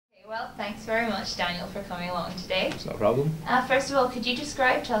Well, thanks very much, Daniel, for coming along today. It's no problem. First of all, could you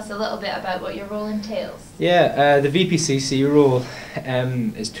describe to us a little bit about what your role entails? Yeah, the VPCC role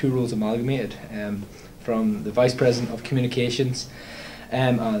is two roles amalgamated from the Vice President of Communications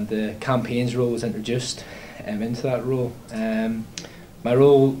and the campaigns role was introduced into that role. My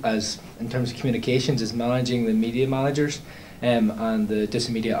role in terms of communications is managing the media managers and the DUSA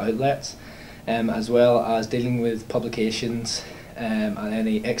media outlets, as well as dealing with publications and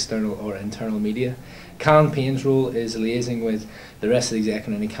any external or internal media. Campaigns role is liaising with the rest of the exec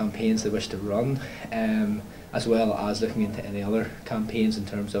on any campaigns they wish to run, as well as looking into any other campaigns in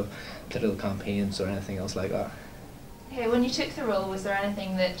terms of political campaigns or anything else like that. Okay, when you took the role, was there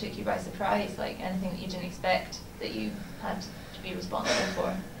anything that took you by surprise, like anything that you didn't expect that you had to be responsible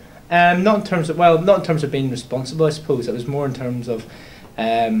for? Not in terms of being responsible, I suppose. It was more in terms of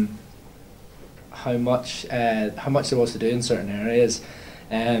how much there was to do in certain areas,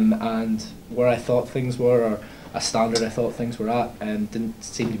 and where I thought things were, or a standard I thought things were at, didn't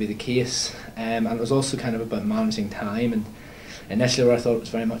seem to be the case. And it was also kind of about managing time. And initially, where I thought it was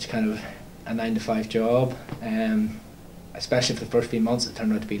very much kind of a 9-to-5 job, especially for the first few months, it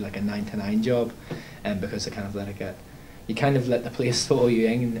turned out to be like a 9-to-9 job, because I kind of let the place follow you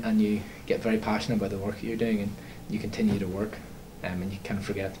in, and you get very passionate about the work that you're doing, and you continue to work, and you kind of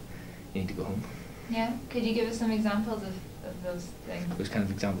forget you need to go home. Yeah, could you give us some examples of those things? Those kind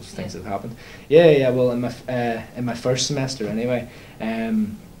of examples of things that have happened. Yeah. Well, in my first semester anyway,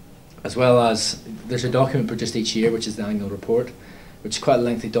 as well as there's a document produced each year, which is the annual report, which is quite a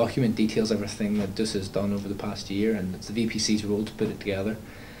lengthy document, details everything that DUSA has done over the past year, and it's the VPC's role to put it together,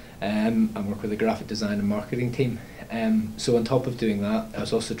 and work with the graphic design and marketing team. So on top of doing that, I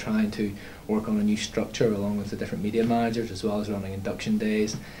was also trying to work on a new structure along with the different media managers, as well as running induction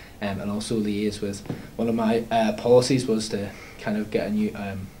days, and also liaise with one of my policies was to kind of get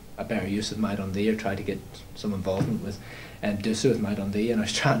a better use of My Dundee, or try to get some involvement with DUSA with My Dundee, and I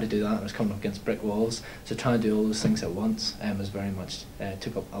was trying to do that, and I was coming up against brick walls, so trying to do all those things at once was very much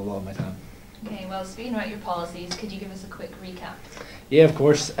took up a lot of my time. Okay, well, speaking about your policies, could you give us a quick recap? Yeah, of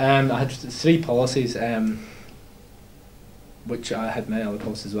course. I had 3 policies, which I had many other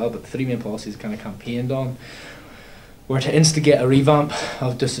policies as well, but the 3 main policies kind of campaigned on were to instigate a revamp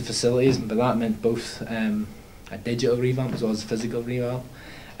of DUSA facilities, and by that I meant both a digital revamp as well as a physical revamp.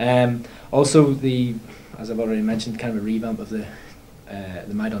 Also, as I've already mentioned, kind of a revamp of the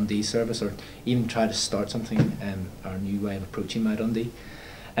My Dundee service, or even try to start something, our new way of approaching My Dundee.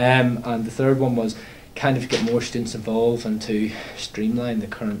 And the third one was kind of get more students involved and to streamline the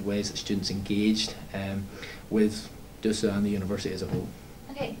current ways that students engaged with DUSA and the university as a whole.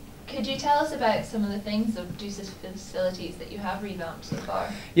 Okay. Could you tell us about some of the things of DUSA facilities that you have revamped so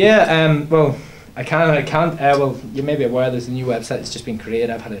far? Yeah, well, I can't. Well, you may be aware there's a new website that's just been created.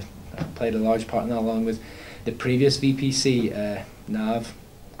 I've played a large part in that, along with the previous VPC, Nav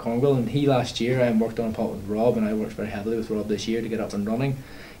Cornwall, and he last year worked on a part with Rob, and I worked very heavily with Rob this year to get up and running.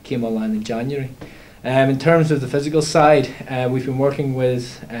 Came online in January. In terms of the physical side, we've been working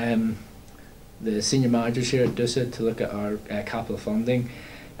with the senior managers here at DUSA to look at our capital funding,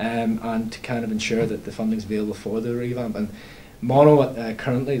 and to kind of ensure that the funding is available for the revamp. And Mono,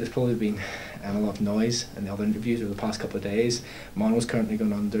 currently, there's probably been a lot of noise in the other interviews over the past couple of days. Mono's currently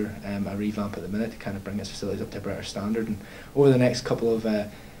going under a revamp at the minute to kind of bring its facilities up to a better standard. And over the next couple of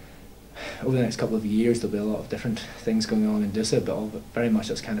years, there'll be a lot of different things going on in DUSA, but very much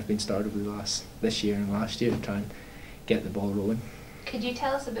that's kind of been started with this year and last year to try and get the ball rolling. Could you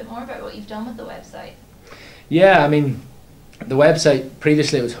tell us a bit more about what you've done with the website? Yeah, I mean, the website,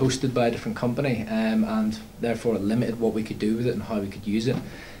 previously it was hosted by a different company, and therefore it limited what we could do with it and how we could use it.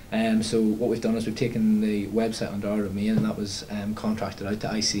 So what we've done is we've taken the website under our domain, and that was contracted out to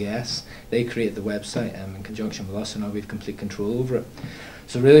ICS. They created the website in conjunction with us, and now we have complete control over it.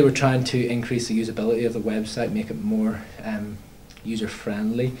 So really we're trying to increase the usability of the website, make it more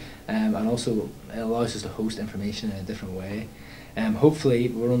user-friendly, and also it allows us to host information in a different way. Hopefully,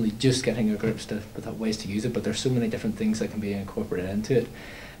 we're only just getting our grips with ways to use it, but there's so many different things that can be incorporated into it.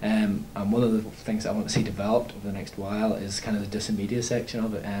 And one of the things I want to see developed over the next while is kind of the DUSA media section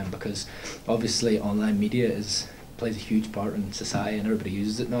of it, because obviously online media plays a huge part in society, and everybody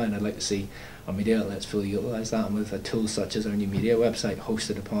uses it now, and I'd like to see our media outlets fully utilise that, and with tools such as our new media website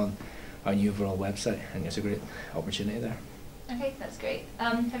hosted upon our new overall website. I think there's a great opportunity there. Okay, that's great.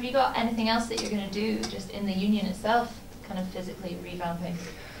 Have you got anything else that you're going to do just in the union itself, kind of physically revamping?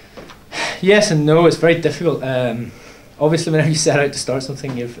 Yes and no. It's very difficult. Obviously, whenever you set out to start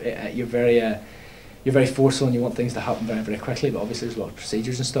something, you're very you're very forceful and you want things to happen very, very quickly, but obviously there's a lot of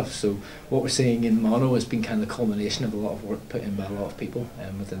procedures and stuff. So what we're seeing in Mono has been kind of the culmination of a lot of work put in by a lot of people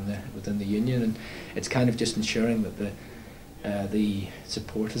within the union, and it's kind of just ensuring that the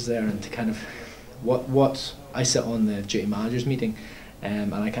support is there, and to kind of what I sit on the duty managers meeting,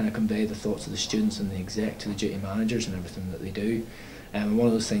 and I kind of convey the thoughts of the students and the exec to the duty managers and everything that they do. And one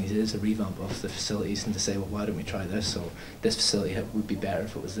of those things is a revamp of the facilities, and to say, well, why don't we try this, or this facility would be better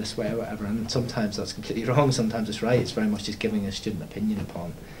if it was this way or whatever. And sometimes that's completely wrong, sometimes it's right. It's very much just giving a student opinion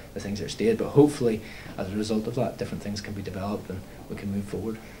upon the things that are stated, but hopefully as a result of that, different things can be developed and we can move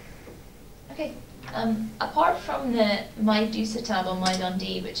forward. Okay. Apart from the My DUSA tab on My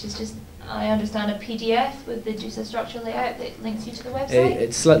Dundee, which is just, I understand, a PDF with the DUSA structure layout that links you to the website?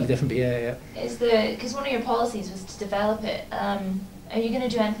 It's slightly different, but yeah. Because one of your policies was to develop it. Are you going to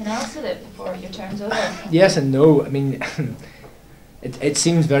do anything else with it before your term's over? Yes and no. I mean, it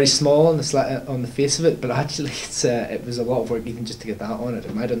seems very small on the face of it, but actually it was a lot of work even just to get that on it.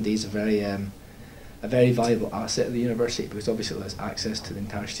 And My Dundee is a very valuable asset of the university, because obviously it has access to the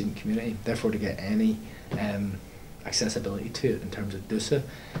entire student community. Therefore, to get any accessibility to it in terms of DUSA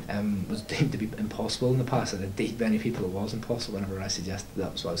was deemed to be impossible in the past, and indeed many people it was impossible whenever I suggested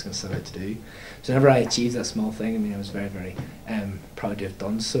that was what I was going to set out to do. So whenever I achieved that small thing, I mean, I was very, very proud to have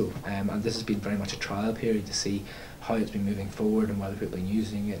done so, and this has been very much a trial period to see how it's been moving forward and whether people are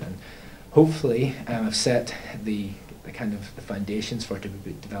using it, and hopefully I've set the kind of the foundations for it to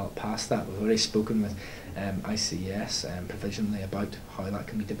be developed past that. We've already spoken with ICS provisionally about how that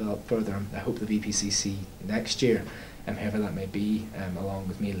can be developed further. I hope the VPCC next year, whoever that may be, along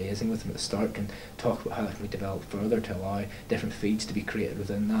with me liaising with them at the start, can talk about how that can be developed further to allow different feeds to be created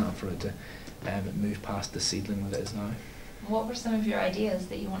within that, and for it to move past the seedling that it is now. What were some of your ideas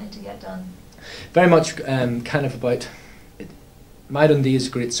that you wanted to get done? Very much kind of about My Dundee is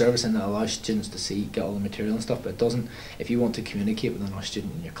a great service, and it allows students to get all the material and stuff, but it doesn't, if you want to communicate with another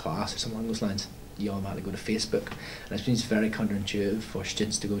student in your class or something along those lines, you automatically go to Facebook. And it seems very counterintuitive for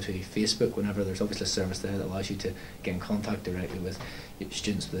students to go to Facebook whenever there's obviously a service there that allows you to get in contact directly with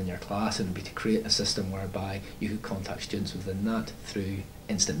students within your class, and be to create a system whereby you could contact students within that through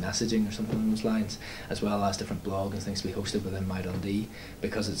instant messaging or something along those lines, as well as different blogs and things to be hosted within My Dundee,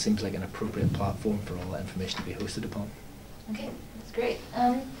 because it seems like an appropriate platform for all that information to be hosted upon. Okay. Great.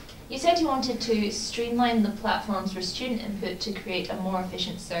 You said you wanted to streamline the platforms for student input to create a more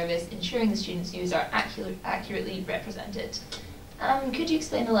efficient service, ensuring the students' views are accurately represented. Could you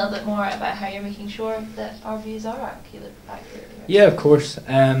explain a little bit more about how you're making sure that our views are accurately represented? Yeah, of course.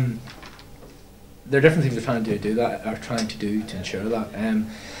 There are different things we're trying to do to ensure that.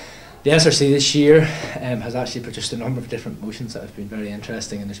 The SRC this year has actually produced a number of different motions that have been very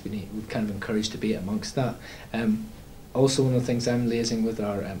interesting, and we've kind of encouraged debate amongst that. Also, one of the things I'm liaising with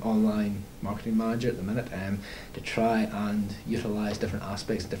our online marketing manager at the minute to try and utilise different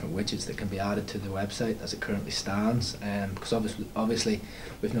aspects and different widgets that can be added to the website as it currently stands, because obviously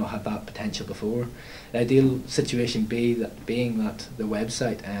we've not had that potential before. The ideal situation being that the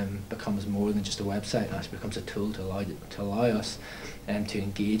website becomes more than just a website, and actually becomes a tool to allow us to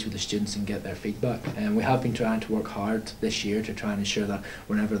engage with the students and get their feedback. And we have been trying to work hard this year to try and ensure that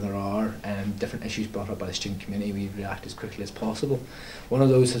whenever there are different issues brought up by the student community, we react as quickly as possible. One of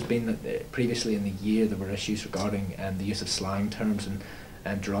those has been that previously in the year there were issues regarding the use of slang terms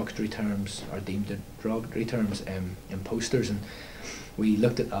and derogatory terms, or deemed derogatory terms, in posters, and we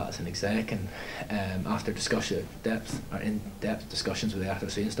looked at that as an exec, and after in-depth discussions with the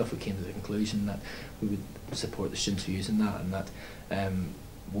SRC and stuff, we came to the conclusion that we would support the students' views in that, and that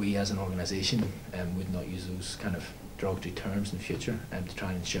we as an organisation would not use those kind of derogatory terms in the future, to try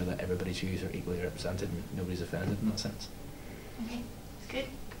and ensure that everybody's views are equally represented and nobody's offended in that sense. Okay, that's good.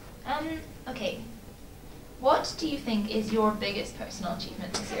 Okay, what do you think is your biggest personal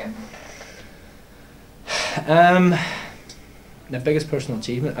achievement this year? The biggest personal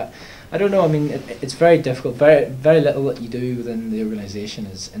achievement, I don't know. I mean, it's very difficult. Very little that you do within the organisation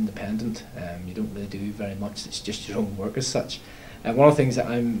is independent. You don't really do very much. It's just your own work as such. One of the things that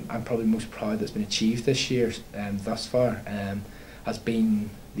I'm probably most proud that's been achieved this year, thus far, has been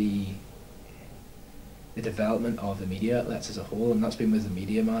the development of the media outlets as a whole, and that's been with the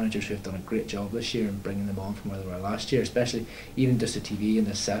media managers who have done a great job this year in bringing them on from where they were last year. Especially even DUSATV and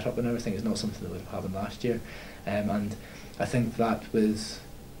the setup and everything is not something that would have happened last year, and I think that with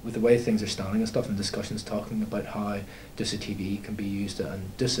the way things are standing and stuff, and discussions talking about how DUSATV can be used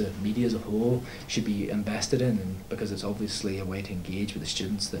and DUSA media as a whole should be invested in, and because it's obviously a way to engage with the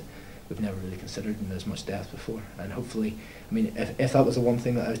students that we've never really considered in as much depth before. And hopefully, I mean, if that was the one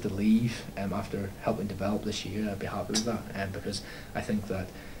thing that I was to leave after helping develop this year, I'd be happy with that, because I think that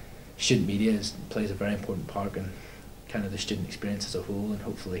student media plays a very important part in kind of the student experience as a whole, and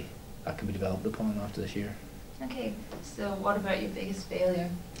hopefully that can be developed upon after this year. Okay, so what about your biggest failure?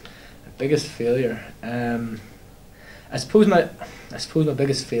 Biggest failure? I suppose my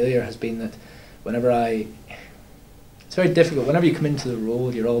biggest failure has been that it's very difficult. Whenever you come into the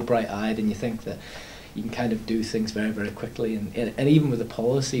role, you're all bright-eyed and you think that you can kind of do things very, very quickly. And even with the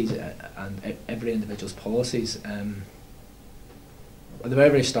policies and every individual's policies, at the very,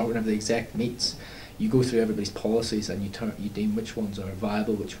 very start, whenever the exec meets, you go through everybody's policies and you deem which ones are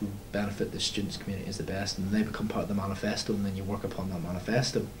viable, which will benefit the students' community is the best, and they become part of the manifesto, and then you work upon that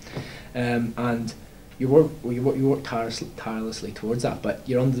manifesto. And you work tirelessly towards that, but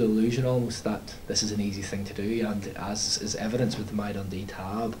you're under the illusion almost that this is an easy thing to do, and as is evidence with the My Dundee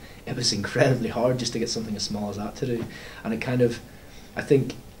tab, it was incredibly hard just to get something as small as that to do. And it kind of, I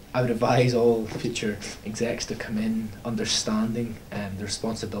think I would advise all future execs to come in understanding the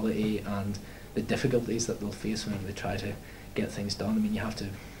responsibility and the difficulties that they'll face whenever they try to get things done. I mean, you have to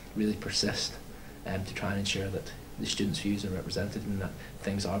really persist to try and ensure that the students' views are represented and that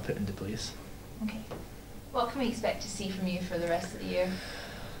things are put into place. Okay. What can we expect to see from you for the rest of the year?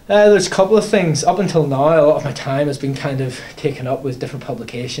 There's a couple of things. Up until now, a lot of my time has been kind of taken up with different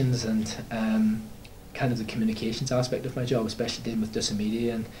publications and kind of the communications aspect of my job, especially dealing with DUSA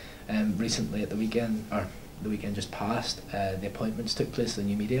media. And recently, at the weekend just passed, the appointments took place of the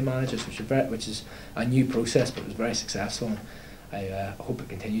new media managers, which is a new process, but it was very successful. I hope it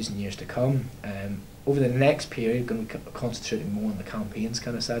continues in years to come. Over the next period, going to be concentrating more on the campaigns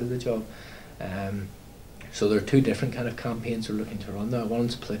kind of side of the job. So there are two different kind of campaigns we're looking to run now.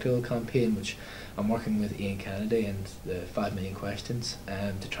 One's a political campaign, which I'm working with Ian Kennedy and the 5 million questions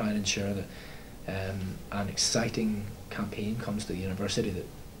to try and ensure that an exciting campaign comes to the university that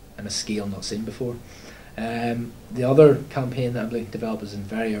on a scale not seen before. The other campaign that I'm looking to develop is in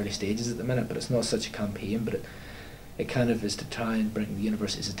very early stages at the minute, but it's not such a campaign, but it kind of is to try and bring the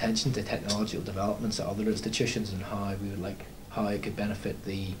university's attention to technological developments at other institutions and how it could benefit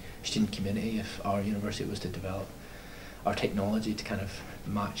the student community if our university was to develop our technology to kind of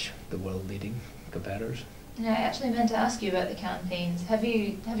match the world leading competitors. Yeah, I actually meant to ask you about the campaigns. Have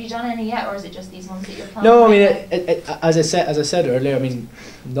you done any yet, or is it just these ones that you're planning? No, I mean, as I said earlier, I mean,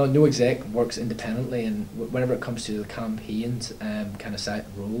 no exec works independently, and whenever it comes to the campaigns kind of side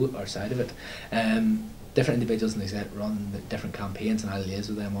of it, different individuals in the exec run the different campaigns, and I liaise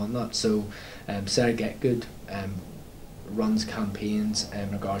with them on that. So Sarah Getgood runs campaigns in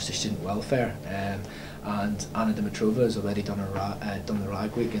regards to student welfare, and Anna Dimitrova has already done the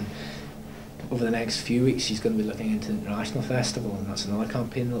RAG week, and over the next few weeks she's going to be looking into the International Festival, and that's another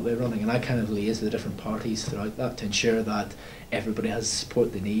campaign that we're running, and I kind of liaise with the different parties throughout that to ensure that everybody has the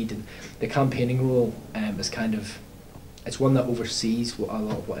support they need. And the campaigning role is kind of, it's one that oversees a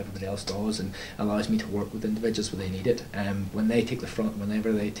lot of what everybody else does and allows me to work with individuals where they need it. When they take the front,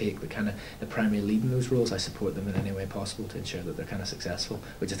 whenever they take the primary lead in those roles, I support them in any way possible to ensure that they're kind of successful,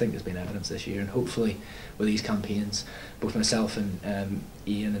 which I think has been evidence this year. And hopefully with these campaigns, both myself and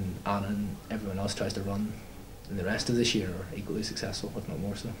Ian and Anna and everyone else tries to run in the rest of this year are equally successful, if not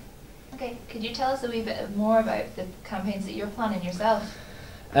more so. Okay, could you tell us a wee bit more about the campaigns that you're planning yourself?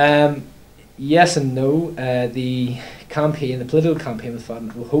 Yes and no. The political campaign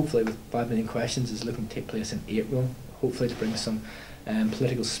hopefully with 5 million questions is looking to take place in April, hopefully to bring some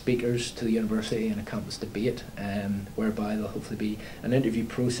political speakers to the university in a campus debate, whereby there'll hopefully be an interview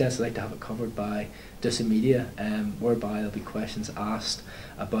process. I'd like to have it covered by DUSA media, whereby there'll be questions asked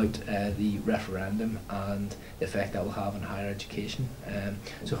about the referendum and the effect that will have on higher education.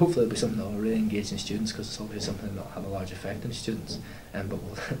 So hopefully it'll be something that will really engage in students, because it's obviously something that will have a large effect on students. But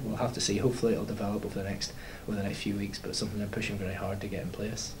we'll have to see. Hopefully it'll develop over the next few weeks, but it's something I'm pushing very hard to get in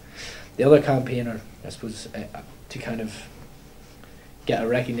place. The other campaign, I suppose, to kind of get a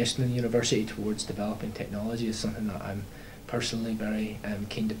recognition in the university towards developing technology, is something that I'm personally very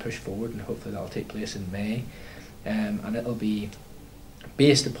keen to push forward, and hopefully that will take place in May. And it'll be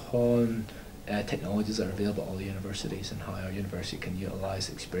based upon technologies that are available at all the universities and how our university can utilise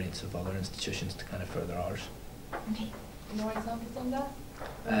the experience of other institutions to kind of further ours. Okay. More examples on that?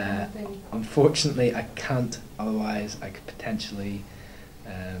 Unfortunately, I can't, otherwise I could potentially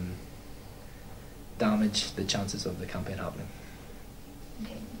damage the chances of the campaign happening.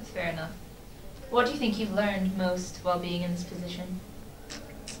 Okay, that's fair enough. What do you think you've learned most while being in this position?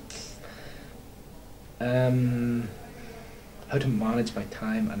 How to manage my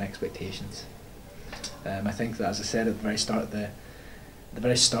time and expectations. I think that, as I said at the very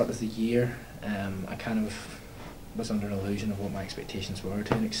start of the year, I kind of was under an illusion of what my expectations were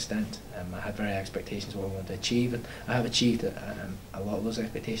to an extent. I had very expectations of what I wanted to achieve, and I have achieved a lot of those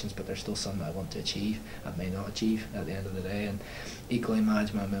expectations, but there's still some that I want to achieve and may not achieve at the end of the day. And equally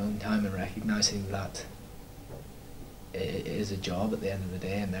managing my own time and recognising that it is a job at the end of the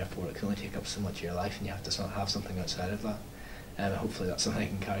day, and therefore it can only take up so much of your life, and you have to have something outside of that. And hopefully that's something I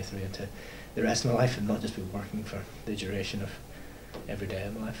can carry through into the rest of my life and not just be working for the duration of every day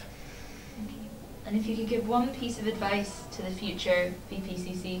of my life. Thank you. And if you could give one piece of advice to the future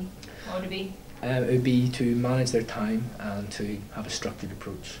VPCC, what would it be? It would be to manage their time and to have a structured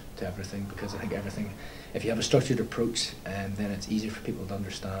approach to everything, because I think if you have a structured approach, then it's easier for people to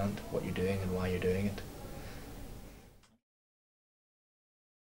understand what you're doing and why you're doing it.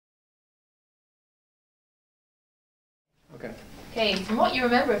 Okay, from what you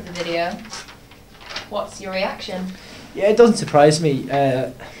remember of the video, what's your reaction? Yeah, it doesn't surprise me.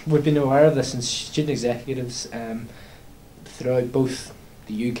 We've been aware of this, and student executives throughout both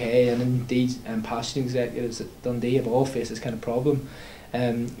the UK and indeed past student executives at Dundee have all faced this kind of problem.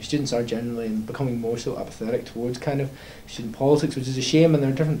 Students are generally becoming more so apathetic towards kind of student politics, which is a shame, and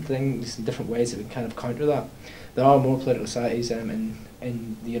there are different things and different ways that we can kind of counter that. There are more political societies in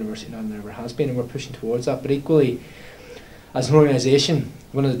the university now than there ever has been, and we're pushing towards that, but equally, as an organisation,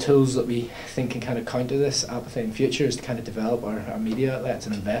 one of the tools that we think can kind of counter this apathy in future is to kind of develop our media outlets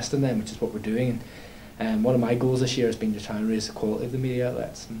and invest in them, which is what we're doing. And one of my goals this year has been to try and raise the quality of the media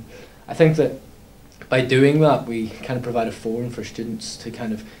outlets. And I think that by doing that, we kind of provide a forum for students to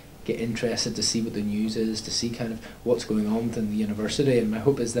kind of get interested, to see what the news is, to see kind of what's going on within the university. And my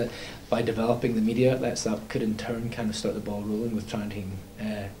hope is that by developing the media outlets, that could in turn kind of start the ball rolling with trying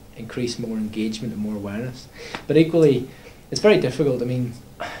to increase more engagement and more awareness. But equally, it's very difficult. I mean,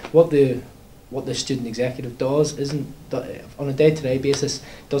 what the student executive does isn't, on a day-to-day basis,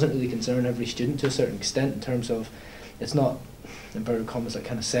 doesn't really concern every student to a certain extent, in terms of, it's not, in inverted commas, like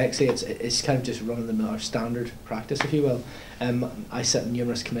kind of sexy. It's kind of just running our standard practice, if you will. I sit in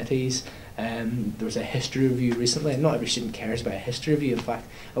numerous committees. There was a history review recently, and not every student cares about a history review. In fact,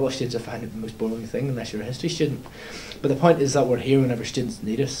 a lot of students find it the most boring thing unless you're a history student. But the point is that we're here whenever students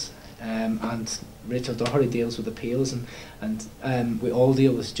need us. And Rachel Doherty deals with appeals, and we all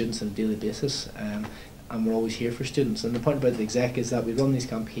deal with students on a daily basis, and we're always here for students. And the point about the exec is that we run these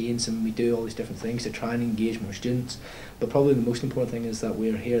campaigns and we do all these different things to try and engage more students, but probably the most important thing is that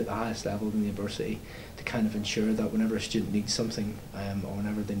we're here at the highest level in the university to kind of ensure that whenever a student needs something, or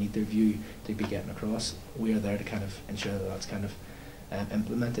whenever they need their view to be getting across, we are there to kind of ensure that that's kind of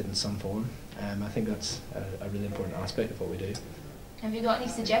implemented in some form. I think that's a really important aspect of what we do. Have you got any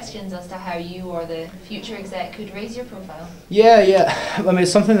suggestions as to how you or the future exec could raise your profile? Yeah. I mean,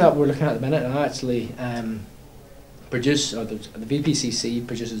 it's something that we're looking at the minute, and I actually produce, or the VPCC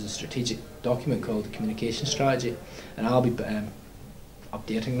produces a strategic document called the Communication Strategy, and I'll be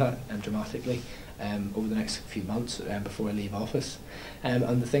updating that dramatically over the next few months before I leave office.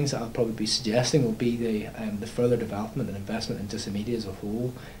 And the things that I'll probably be suggesting will be the further development and investment in DUSA media as a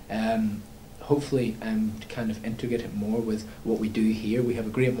whole. Hopefully to kind of integrate it more with what we do here. We have a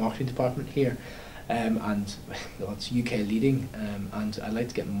great marketing department here, and well, it's UK leading, and I'd like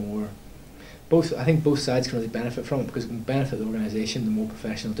to get more. I think both sides can really benefit from it, because it can benefit the organisation the more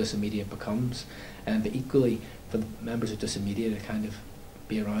professional DUSA media becomes, but equally for the members of DUSA media to kind of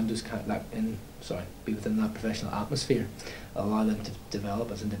be around us, be within that professional atmosphere, allow them to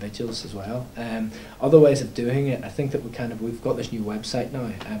develop as individuals as well. Other ways of doing it, I think that we've got this new website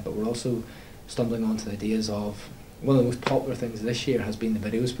now, but we're also stumbling onto the ideas of, one of the most popular things this year has been the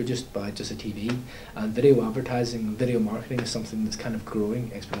videos produced by DUSATV, and video advertising and video marketing is something that's kind of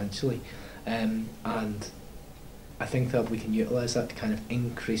growing exponentially, and I think that we can utilise that to kind of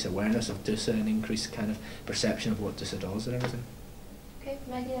increase awareness of DUSA and increase kind of perception of what DUSA does and everything. Okay,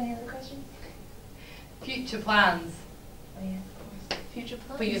 Maggie, any other questions? Future plans. Oh yeah, of course. Future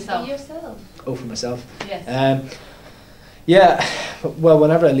plans For yourself. For yourself. Oh, for myself? Yes. Yeah, well,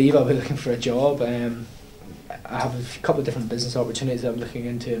 whenever I leave, I'll be looking for a job. I have a couple of different business opportunities that I'm looking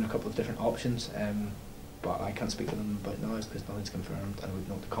into, and a couple of different options, but I can't speak to them about now because nothing's confirmed, and I wouldn't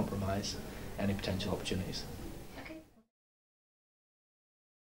want to compromise any potential opportunities.